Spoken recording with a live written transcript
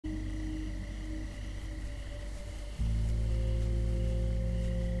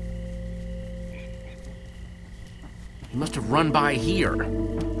He must have run by here.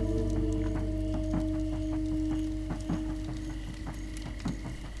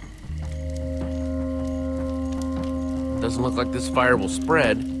 Doesn't look like this fire will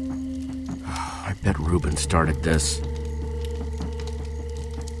spread. I bet Reuben started this.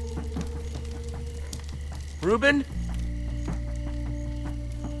 Reuben?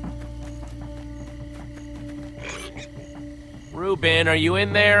 Reuben, are you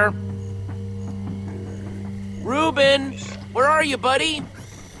in there? Reuben! Where are you, buddy?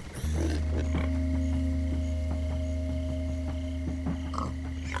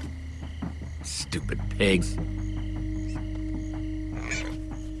 Stupid pigs.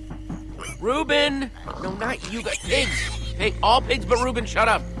 Reuben! No, not you, pigs! Hey, all pigs but Reuben, shut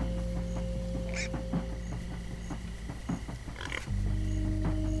up!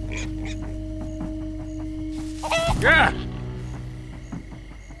 Yeah!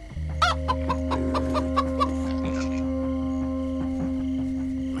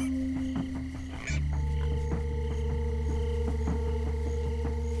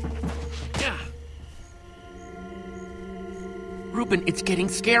 Reuben, it's getting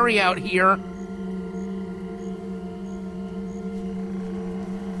scary out here.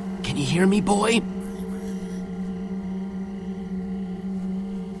 Can you hear me, boy?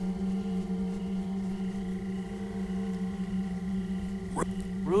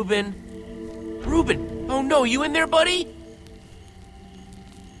 Reuben? Reuben! Oh no, you in there, buddy?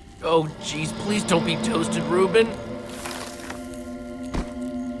 Oh, jeez, please don't be toasted, Reuben.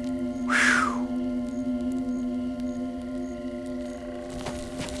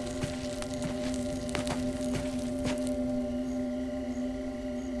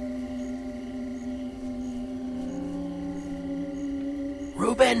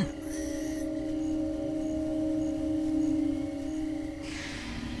 Reuben!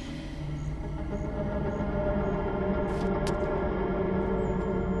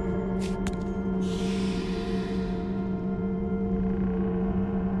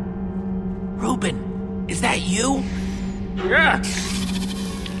 Reuben, is that you? Yeah!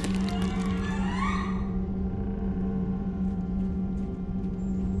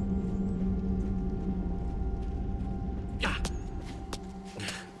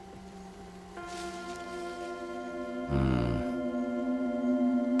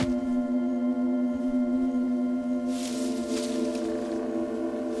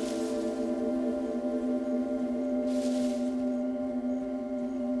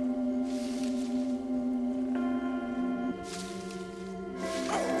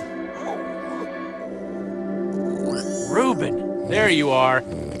 Reuben, there you are.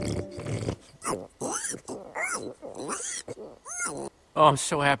 Oh, I'm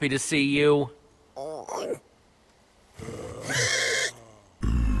so happy to see you.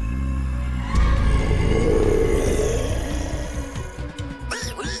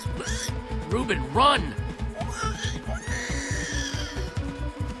 Reuben, run!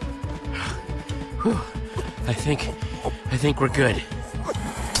 Whew. I think we're good.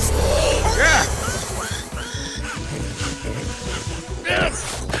 Yeah!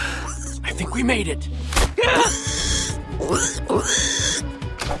 I think we made it.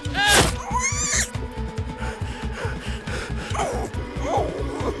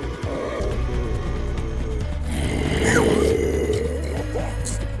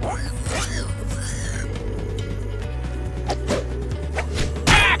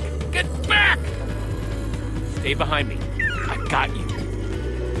 Back! Get back! Stay behind me. I got you.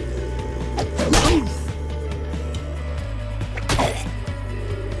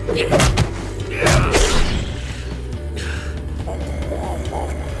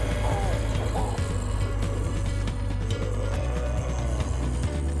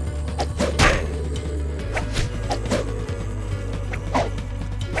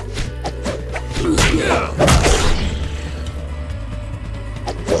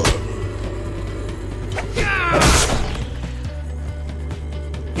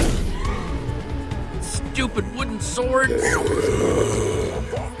 Stupid wooden sword.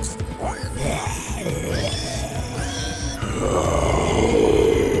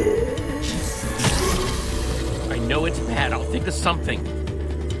 I know it's bad. I'll think of something.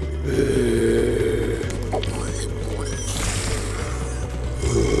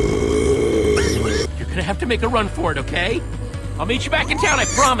 You're gonna have to make a run for it, okay? I'll meet you back in town, I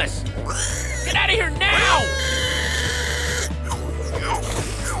promise. Get out of here now!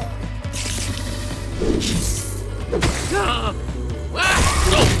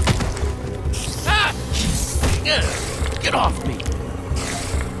 Get off me!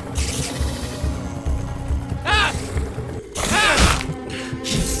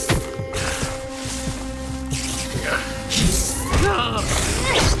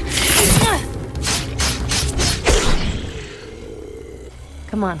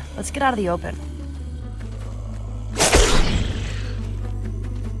 Come on, let's get out of the open.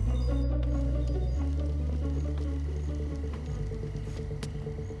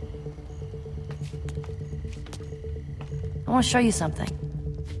 I want to show you something.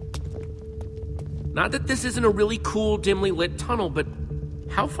 Not that this isn't a really cool, dimly lit tunnel, but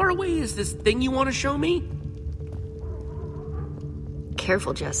how far away is this thing you want to show me?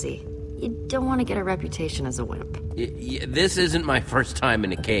 Careful, Jesse. You don't want to get a reputation as a wimp. This isn't my first time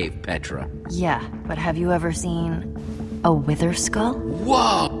in a cave, Petra. Yeah, but have you ever seen a wither skull?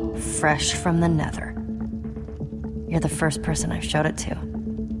 Whoa! Fresh from the nether. You're the first person I've showed it to.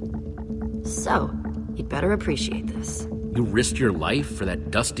 So, you'd better appreciate this. You risked your life for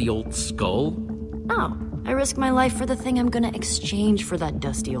that dusty old skull? No, I risk my life for the thing I'm gonna exchange for that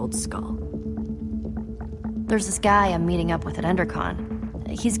dusty old skull. There's this guy I'm meeting up with at EnderCon.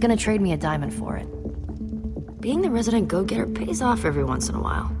 He's gonna trade me a diamond for it. Being the resident go-getter pays off every once in a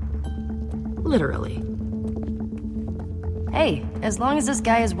while. Literally. Hey, as long as this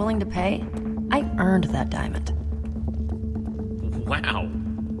guy is willing to pay, I earned that diamond. Wow.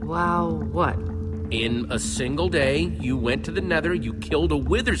 Wow, what? In a single day, you went to the nether, you killed a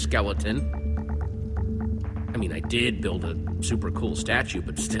wither skeleton. I mean, I did build a super cool statue,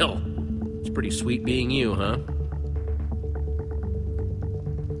 but still, it's pretty sweet being you, huh?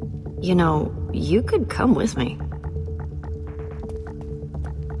 You know, you could come with me.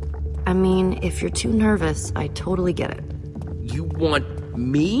 I mean, if you're too nervous, I totally get it. You want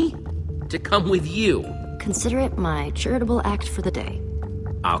me to come with you? Consider it my charitable act for the day.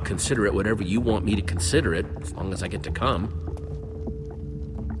 I'll consider it whatever you want me to consider it, as long as I get to come.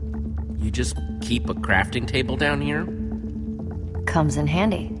 You just keep a crafting table down here? Comes in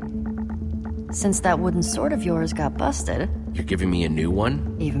handy. Since that wooden sword of yours got busted... You're giving me a new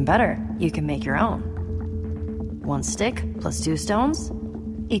one? Even better, you can make your own. 1 stick plus 2 stones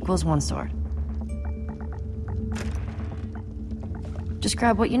equals 1 sword. Just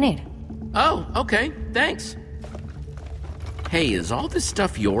grab what you need. Oh, okay, thanks. Hey, is all this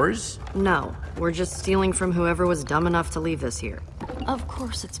stuff yours? No, we're just stealing from whoever was dumb enough to leave this here. Of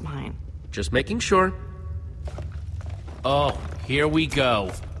course it's mine. Just making sure. Oh, here we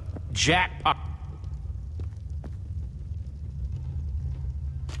go. Jackpot.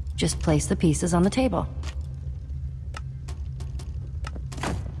 Just place the pieces on the table.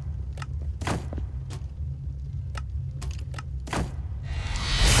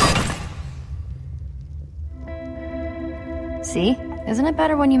 See? Isn't it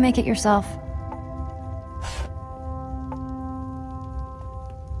better when you make it yourself?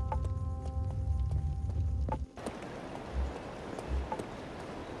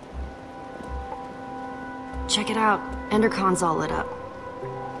 Check it out. EnderCon's all lit up.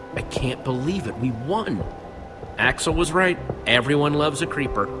 I can't believe it. We won. Axel was right. Everyone loves a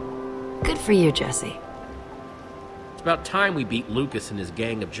creeper. Good for you, Jesse. It's about time we beat Lucas and his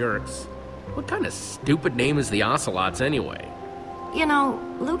gang of jerks. What kind of stupid name is the Ocelots anyway? You know,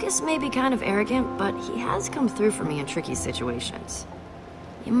 Lucas may be kind of arrogant, but he has come through for me in tricky situations.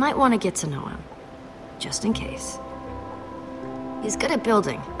 You might want to get to know him, just in case. He's good at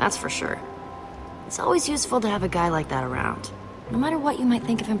building, that's for sure. It's always useful to have a guy like that around, no matter what you might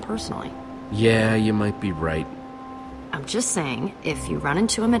think of him personally. Yeah, you might be right. I'm just saying, if you run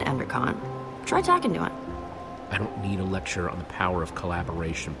into him at EnderCon, try talking to him. I don't need a lecture on the power of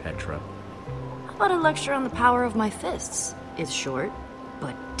collaboration, Petra. How about a lecture on the power of my fists? It's short,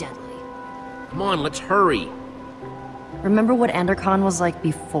 but deadly. Come on, let's hurry. Remember what EnderCon was like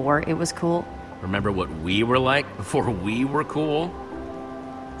before it was cool? Remember what we were like before we were cool?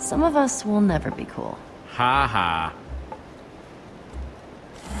 Some of us will never be cool. Ha ha.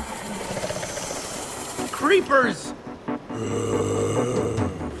 Creepers!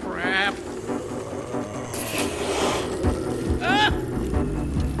 Crap. Ah!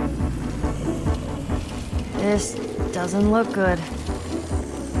 This doesn't look good.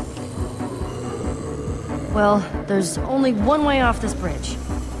 Well, there's only one way off this bridge.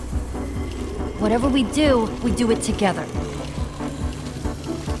 Whatever we do it together.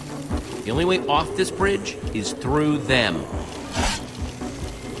 The only way off this bridge is through them.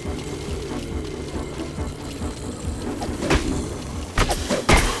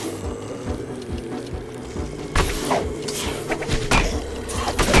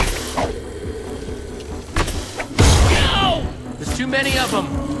 No! There's too many of them.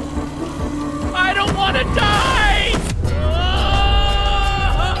 I don't want to die!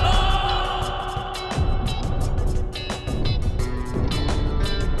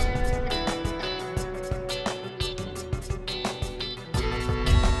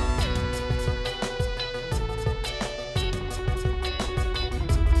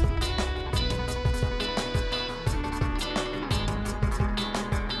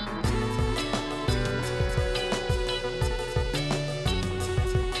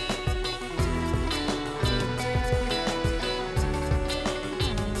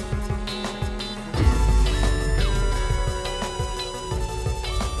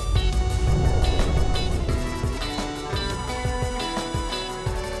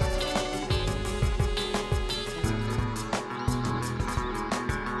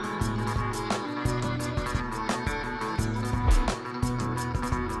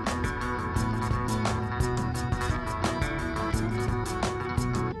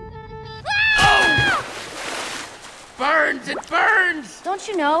 burns! It burns! Don't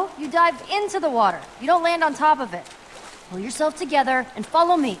you know? You dive into the water. You don't land on top of it. Pull yourself together and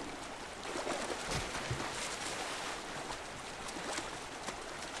follow me.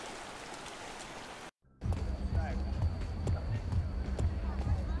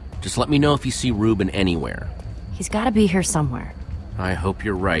 Just let me know if you see Reuben anywhere. He's gotta be here somewhere. I hope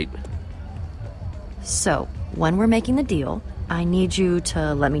you're right. So, when we're making the deal, I need you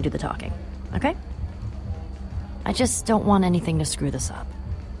to let me do the talking, okay? I just don't want anything to screw this up.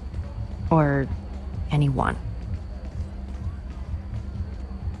 Or anyone.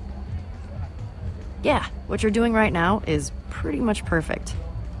 Yeah, what you're doing right now is pretty much perfect.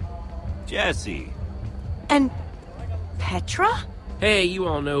 Jesse. And Petra? Hey, you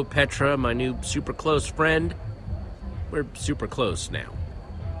all know Petra, my new super close friend. We're super close now.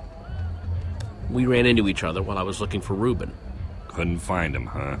 We ran into each other while I was looking for Reuben. Couldn't find him,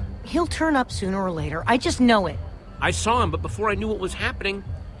 huh? He'll turn up sooner or later. I just know it. I saw him, but before I knew what was happening,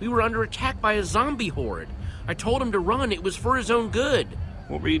 we were under attack by a zombie horde. I told him to run. It was for his own good.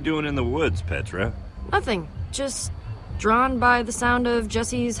 What were you doing in the woods, Petra? Nothing. Just drawn by the sound of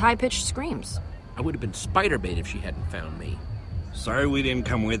Jesse's high-pitched screams. I would have been spider bait if she hadn't found me. Sorry we didn't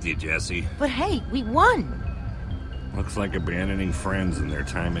come with you, Jesse. But hey, we won. Looks like abandoning friends in their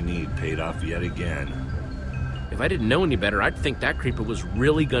time of need paid off yet again. If I didn't know any better, I'd think that creeper was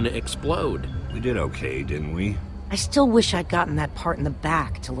really gonna explode. We did okay, didn't we? I still wish I'd gotten that part in the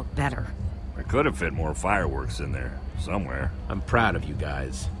back to look better. I could have fit more fireworks in there, somewhere. I'm proud of you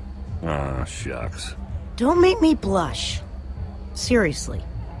guys. Aw, shucks. Don't make me blush. Seriously,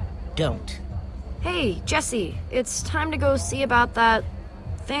 don't. Hey, Jesse, it's time to go see about that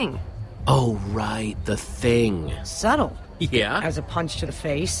thing. Oh, right, the thing. Subtle. Yeah? As a punch to the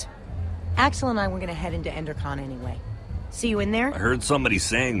face. Axel and I were gonna head into Endercon anyway. See you in there? I heard somebody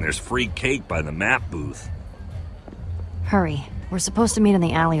saying there's free cake by the map booth. Hurry. We're supposed to meet in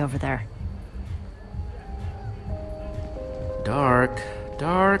the alley over there. Dark,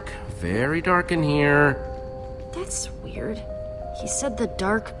 dark, very dark in here. That's weird. He said the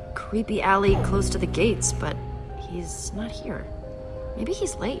dark, creepy alley close to the gates, but he's not here. Maybe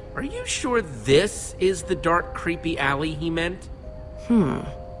he's late. Are you sure this is the dark, creepy alley he meant?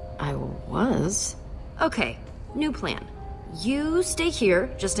 I was. Okay, new plan. You stay here,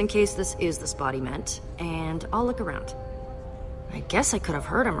 just in case this is the spot he meant, and I'll look around. I guess I could have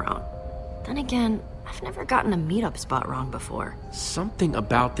heard him wrong. Then again, I've never gotten a meetup spot wrong before. Something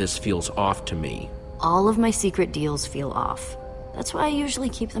about this feels off to me. All of my secret deals feel off. That's why I usually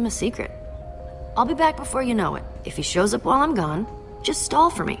keep them a secret. I'll be back before you know it. If he shows up while I'm gone, just stall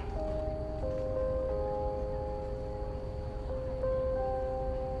for me.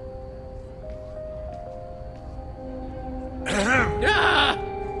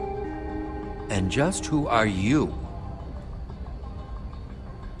 And just who are you?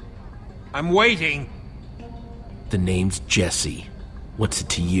 I'm waiting. The name's Jesse. What's it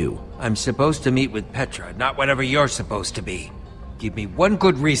to you? I'm supposed to meet with Petra, not whatever you're supposed to be. Give me one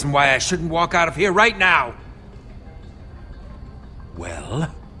good reason why I shouldn't walk out of here right now.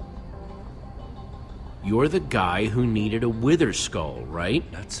 Well? You're the guy who needed a wither skull, right?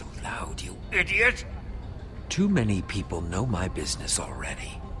 Not so loud, you idiot! Too many people know my business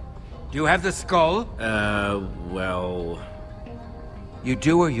already. Do you have the skull? Well... You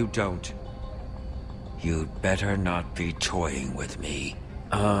do or you don't? You'd better not be toying with me.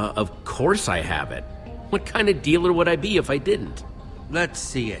 Of course I have it. What kind of dealer would I be if I didn't? Let's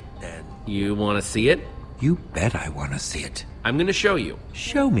see it, then. You want to see it? You bet I want to see it. I'm gonna show you.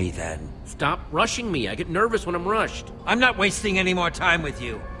 Show me, then. Stop rushing me. I get nervous when I'm rushed. I'm not wasting any more time with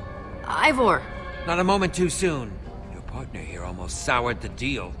you. Ivor! Not a moment too soon. Your partner here almost soured the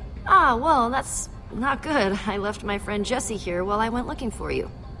deal. Ah, well, that's not good. I left my friend Jesse here while I went looking for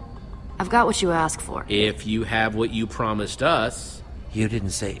you. I've got what you asked for. If you have what you promised us. You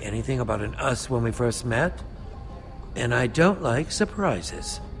didn't say anything about an us when we first met. And I don't like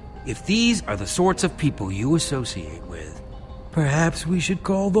surprises. If these are the sorts of people you associate with, perhaps we should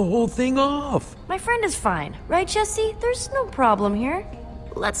call the whole thing off. My friend is fine, right, Jesse? There's no problem here.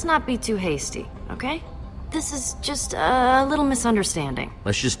 Let's not be too hasty, okay? This is just a little misunderstanding.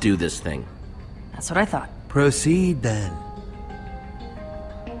 Let's just do this thing. That's what I thought. Proceed, then.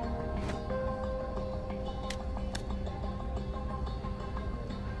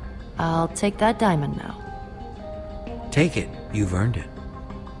 I'll take that diamond now. Take it. You've earned it.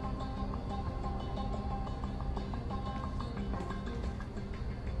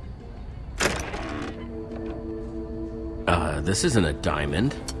 This isn't a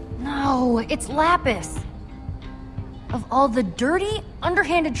diamond. No, it's Lapis. Of all the dirty,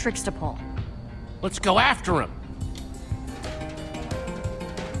 underhanded tricks to pull. Let's go after him.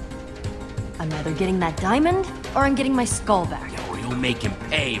 I'm either getting that diamond, or I'm getting my skull back. Yeah, or you'll make him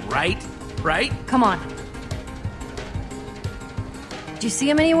pay, right? Right? Come on. Do you see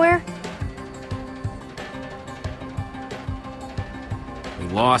him anywhere? We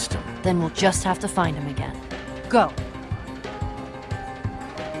lost him. Then we'll just have to find him again. Go.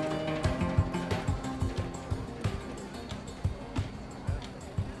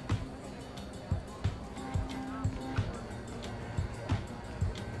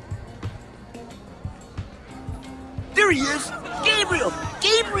 There he is! Gabriel!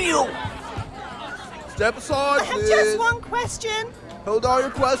 Gabriel! Step aside, I have please. just one question. Hold all your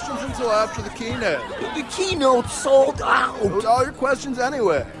questions until after the keynote. The keynote sold out! Hold all your questions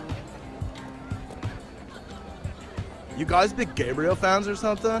anyway. You guys big Gabriel fans or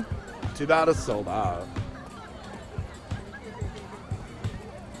something? Too bad it's sold out.